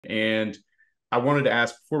And I wanted to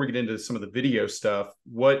ask before we get into some of the video stuff,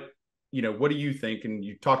 what do you think? And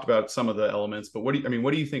you talked about some of the elements, but what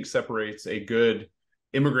do you think separates a good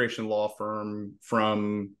immigration law firm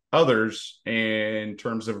from others in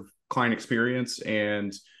terms of client experience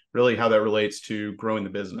and really how that relates to growing the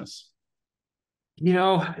business?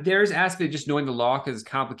 There's aspect of just knowing the law because it's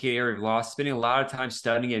a complicated area of law, spending a lot of time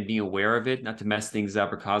studying and being aware of it, not to mess things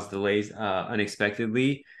up or cause delays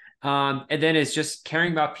unexpectedly. And then it's just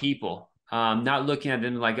caring about people, not looking at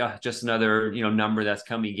them like just another, number that's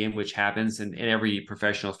coming in, which happens in every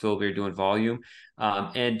professional field where you're doing volume.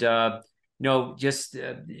 And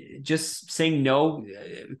just saying no,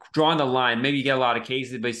 drawing the line. Maybe you get a lot of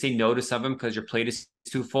cases, but you say no to some of them because your plate is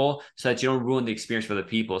too full so that you don't ruin the experience for the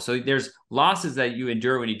people. So there's losses that you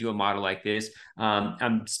endure when you do a model like this.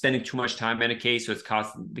 I'm spending too much time in a case, so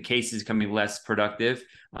the case is becoming less productive,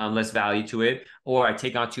 less value to it, or I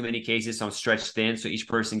take on too many cases, so I'm stretched thin, so each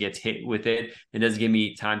person gets hit with it. It doesn't give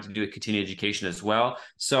me time to do a continuing education as well.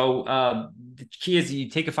 So the key is you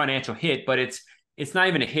take a financial hit, but it's not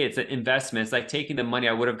even a hit, it's an investment. It's like taking the money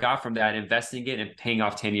I would have got from that, investing it and paying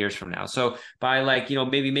off 10 years from now. So by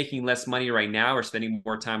maybe making less money right now or spending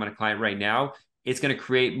more time on a client right now, it's going to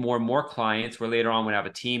create more and more clients where later on when I have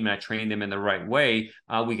a team and I train them in the right way,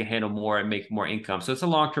 we can handle more and make more income. So it's a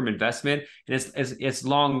long-term investment, and it's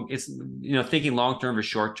thinking long-term or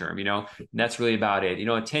short-term, and that's really about it.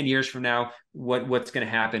 In 10 years from now, what's going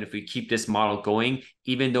to happen if we keep this model going,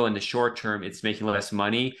 even though in the short term it's making less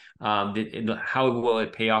money? How will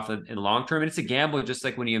it pay off in the long term? And it's a gamble, just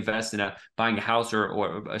like when you invest in buying a house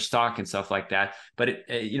or a stock and stuff like that. But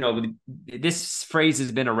this phrase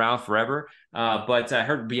has been around forever. But I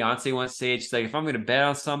heard Beyonce once say it. She's like, if I'm going to bet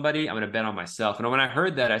on somebody, I'm going to bet on myself. And when I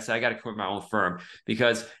heard that, I said, I got to quit my own firm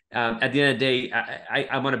because at the end of the day,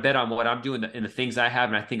 I'm going to bet on what I'm doing and the things I have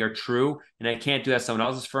and I think are true. And I can't do that at someone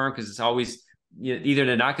else's firm because it's always either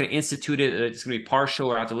they're not going to institute it, or it's going to be partial,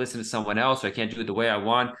 or I have to listen to someone else, or I can't do it the way I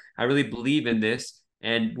want. I really believe in this.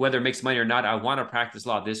 And whether it makes money or not, I want to practice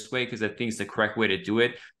law this way because I think it's the correct way to do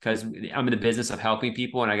it because I'm in the business of helping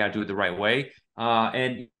people and I got to do it the right way.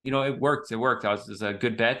 And it worked. It worked. It was a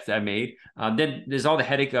good bet that I made. Then there's all the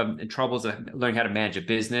headache and troubles of learning how to manage a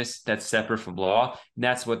business that's separate from law. And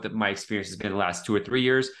that's what my experience has been the last 2 or 3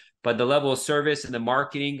 years. But the level of service and the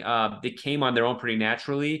marketing, they came on their own pretty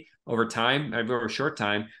naturally over time, over a short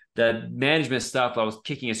time. The management stuff, I was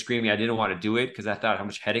kicking and screaming. I didn't want to do it because I thought how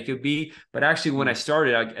much headache it would be. But actually, when I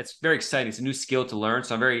started, it's very exciting. It's a new skill to learn.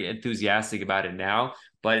 So I'm very enthusiastic about it now.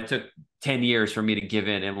 But it took 10 years for me to give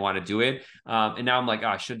in and want to do it. And now I'm like,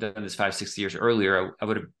 I should have done this 5, 6 years earlier. I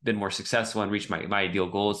would have been more successful and reached my ideal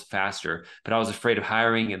goals faster. But I was afraid of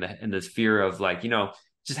hiring and the fear of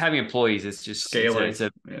just having employees. It's just Scaling. it's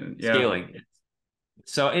a Yeah. scaling.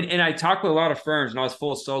 So, and I talked with a lot of firms and I was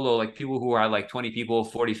full solo, like people who are like 20 people,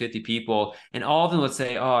 40, 50 people. And all of them would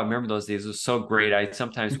say, oh, I remember those days. It was so great. I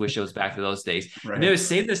sometimes wish it was back to those days. And they Right. would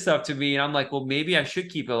say this stuff to me. And I'm like, well, maybe I should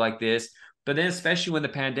keep it like this. But then, especially when the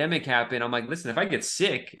pandemic happened, I'm like, listen, if I get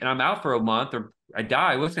sick and I'm out for a month or I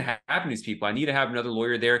die, what's going to happen to these people? I need to have another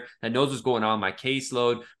lawyer there that knows what's going on, my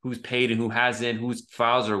caseload, who's paid and who hasn't, whose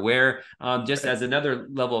files are where. Just as another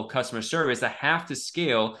level of customer service, I have to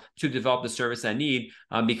scale to develop the service I need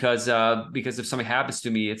because if something happens to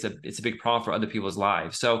me, it's a big problem for other people's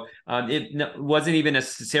lives. So it wasn't even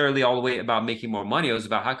necessarily all the way about making more money. It was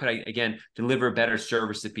about how could I again deliver better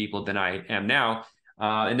service to people than I am now.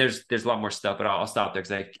 And there's a lot more stuff, but I'll stop there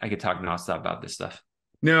because I could talk nonstop about this stuff.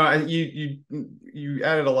 No, you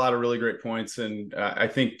added a lot of really great points, and I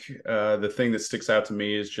think the thing that sticks out to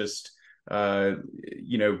me is just uh,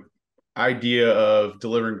 you know idea of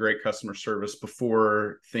delivering great customer service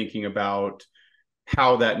before thinking about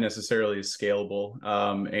how that necessarily is scalable.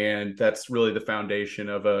 And that's really the foundation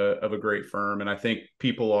of a great firm. And I think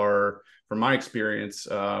people are, from my experience,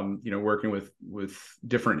 working with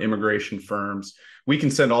different immigration firms, we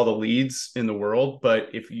can send all the leads in the world, but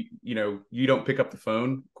if you don't pick up the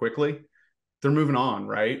phone quickly, they're moving on,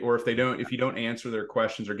 right? Or if you don't answer their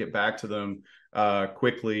questions or get back to them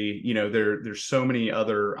quickly, there's so many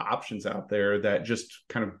other options out there that just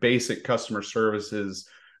kind of basic customer services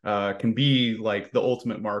can be like the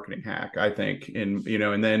ultimate marketing hack, I think. And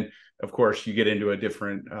then of course you get into a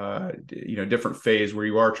different phase where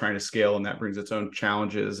you are trying to scale, and that brings its own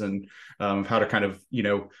challenges and how to kind of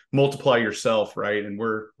multiply yourself, right? And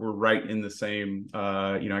we're right in the same.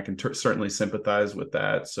 I can certainly sympathize with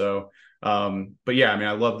that. So, but yeah, I mean,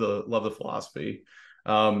 I love the philosophy.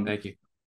 Thank you.